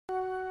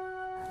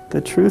The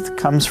truth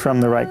comes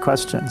from the right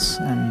questions,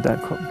 and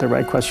the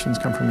right questions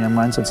come from young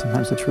minds, and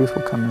sometimes the truth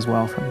will come as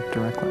well from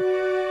directly.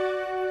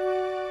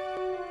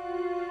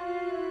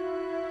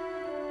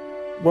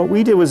 What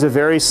we did was a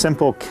very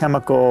simple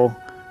chemical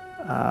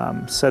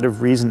set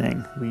of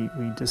reasoning.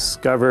 We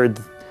discovered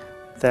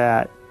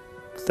that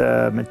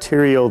the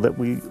material that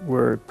we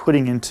were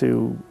putting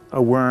into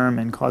a worm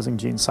and causing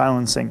gene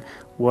silencing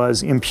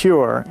was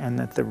impure, and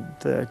that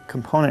the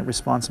component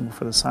responsible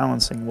for the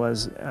silencing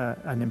was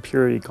an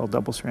impurity called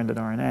double-stranded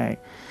RNA.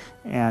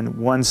 And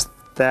once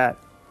that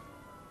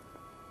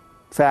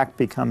fact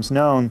becomes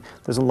known,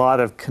 there's a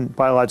lot of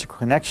biological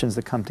connections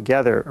that come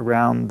together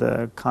around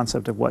the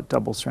concept of what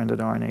double-stranded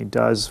RNA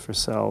does for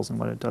cells and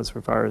what it does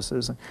for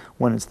viruses, and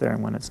when it's there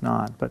and when it's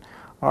not. But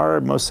our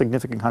most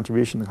significant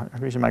contribution, the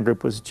contribution of my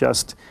group, was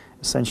just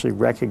essentially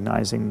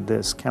recognizing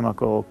this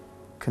chemical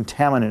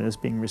contaminant as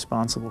being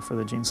responsible for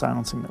the gene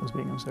silencing that was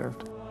being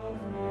observed.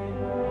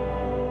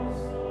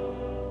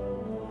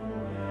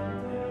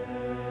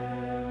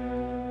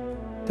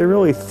 There are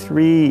really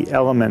three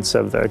elements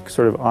of the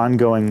sort of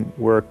ongoing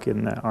work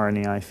in the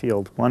RNAi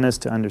field. One is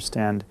to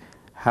understand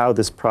how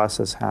this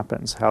process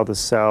happens, how the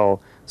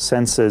cell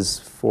senses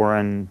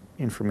foreign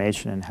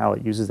information and how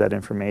it uses that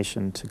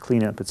information to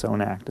clean up its own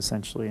act,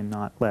 essentially, and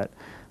not let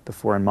the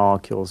foreign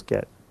molecules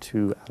get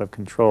too out of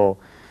control.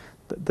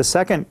 The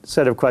second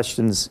set of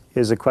questions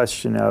is a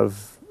question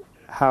of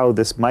how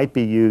this might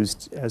be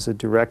used as a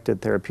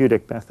directed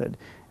therapeutic method,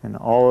 and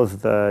all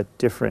of the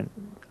different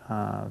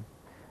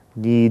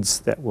needs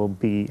that will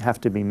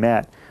have to be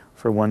met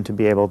for one to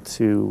be able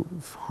to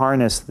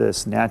harness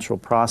this natural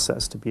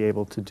process to be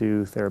able to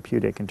do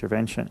therapeutic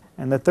intervention.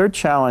 And the third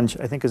challenge,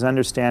 I think, is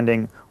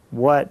understanding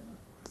what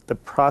the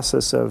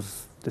process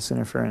of this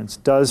interference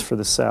does for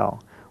the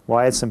cell,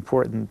 why it's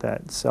important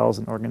that cells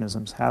and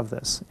organisms have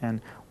this,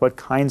 and what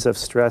kinds of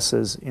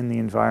stresses in the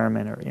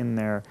environment or in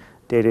their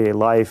day-to-day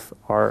life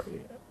are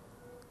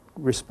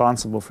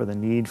responsible for the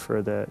need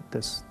for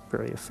this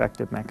very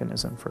effective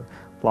mechanism for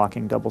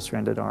blocking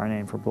double-stranded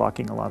RNA and for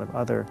blocking a lot of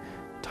other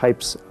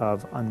types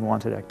of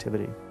unwanted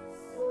activity.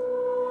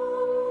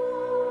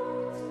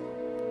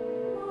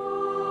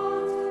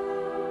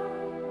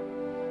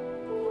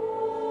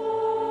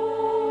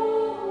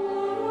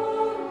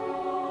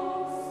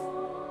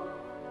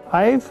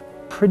 I've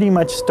pretty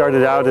much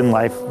started out in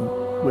life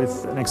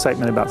with an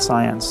excitement about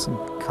science,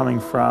 coming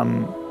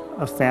from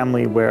a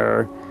family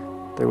where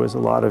there was a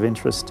lot of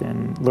interest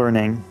in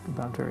learning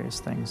about various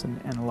things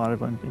and a lot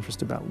of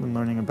interest in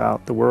learning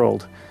about the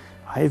world.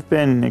 I've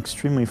been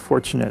extremely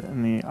fortunate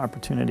in the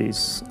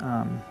opportunities,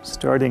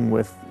 starting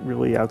with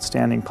really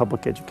outstanding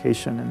public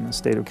education in the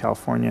state of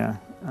California,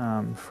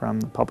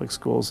 from the public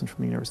schools and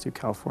from the University of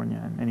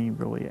California, and many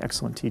really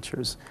excellent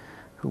teachers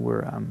who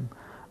were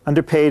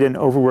underpaid and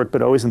overworked,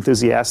 but always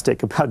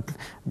enthusiastic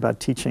about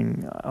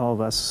teaching all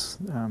of us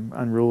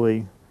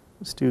unruly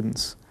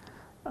students.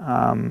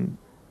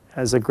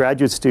 As a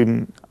graduate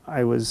student,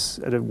 I was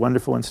at a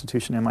wonderful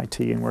institution,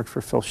 MIT, and worked for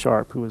Phil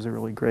Sharp, who was a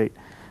really great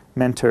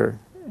mentor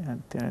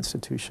at that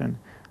institution.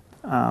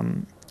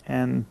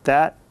 And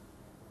that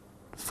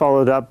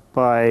followed up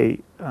by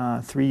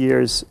 3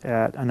 years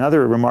at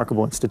another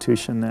remarkable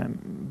institution, the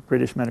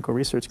British Medical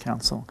Research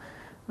Council.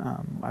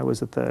 I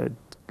was at the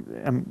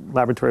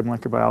Laboratory of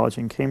Molecular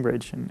Biology in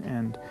Cambridge,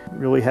 and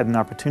really had an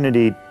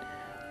opportunity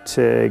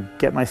to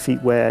get my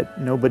feet wet.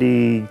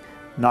 Nobody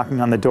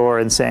knocking on the door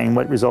and saying,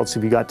 "What results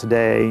have you got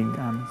today?"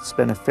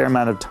 Spent a fair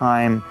amount of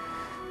time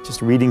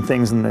just reading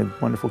things in the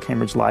wonderful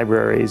Cambridge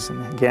libraries,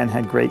 and again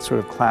had great sort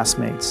of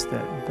classmates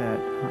that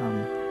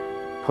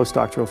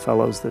postdoctoral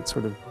fellows that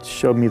sort of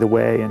showed me the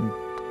way and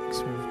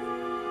sort of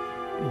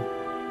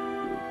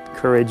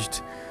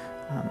encouraged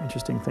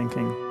interesting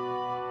thinking.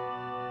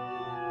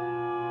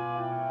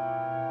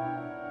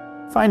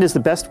 I find is the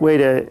best way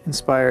to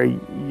inspire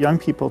young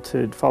people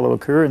to follow a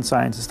career in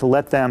science is to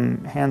let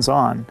them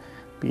hands-on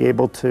be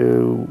able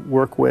to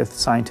work with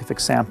scientific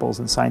samples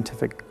and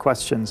scientific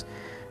questions,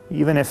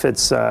 even if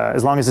it's,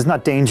 as long as it's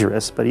not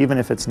dangerous, but even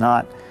if it's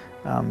not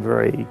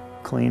very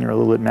clean or a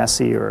little bit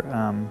messy, or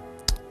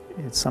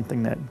it's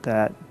something that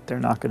they're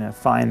not going to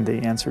find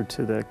the answer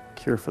to the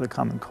cure for the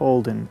common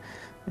cold in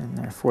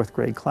their 4th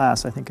grade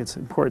class. I think it's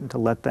important to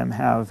let them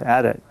have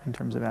at it in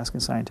terms of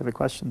asking scientific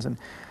questions. And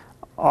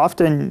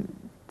often,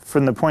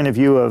 from the point of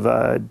view of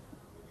a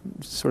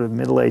sort of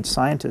middle-aged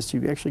scientist,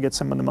 you actually get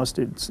some of the most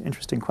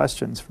interesting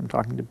questions from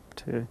talking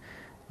to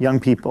young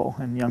people,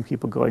 and young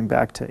people going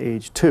back to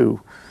age 2,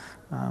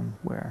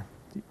 where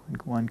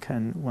one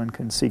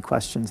can see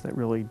questions that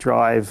really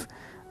drive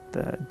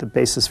the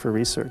basis for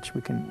research.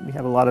 We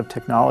have a lot of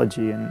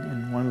technology,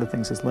 and one of the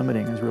things that's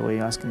limiting is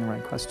really asking the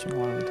right question a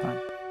lot of the time.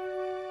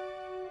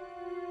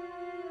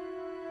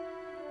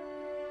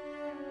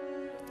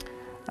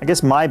 I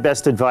guess my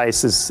best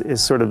advice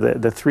is sort of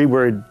the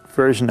 3-word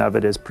version of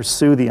it is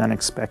pursue the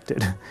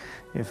unexpected.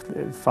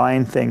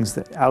 Find things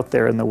out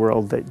there in the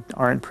world that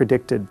aren't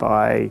predicted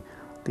by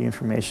the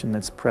information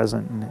that's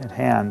present and at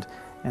hand,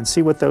 and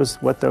see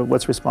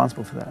what's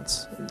responsible for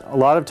that. A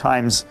lot of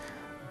times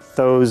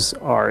those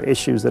are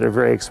issues that are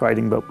very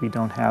exciting, but we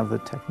don't have the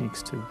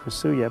techniques to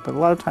pursue yet. But a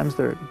lot of times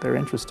they're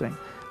interesting.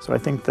 So I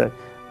think the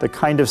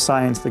kind of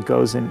science that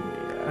goes in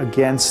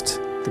against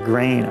the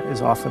grain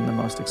is often the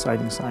most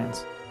exciting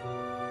science.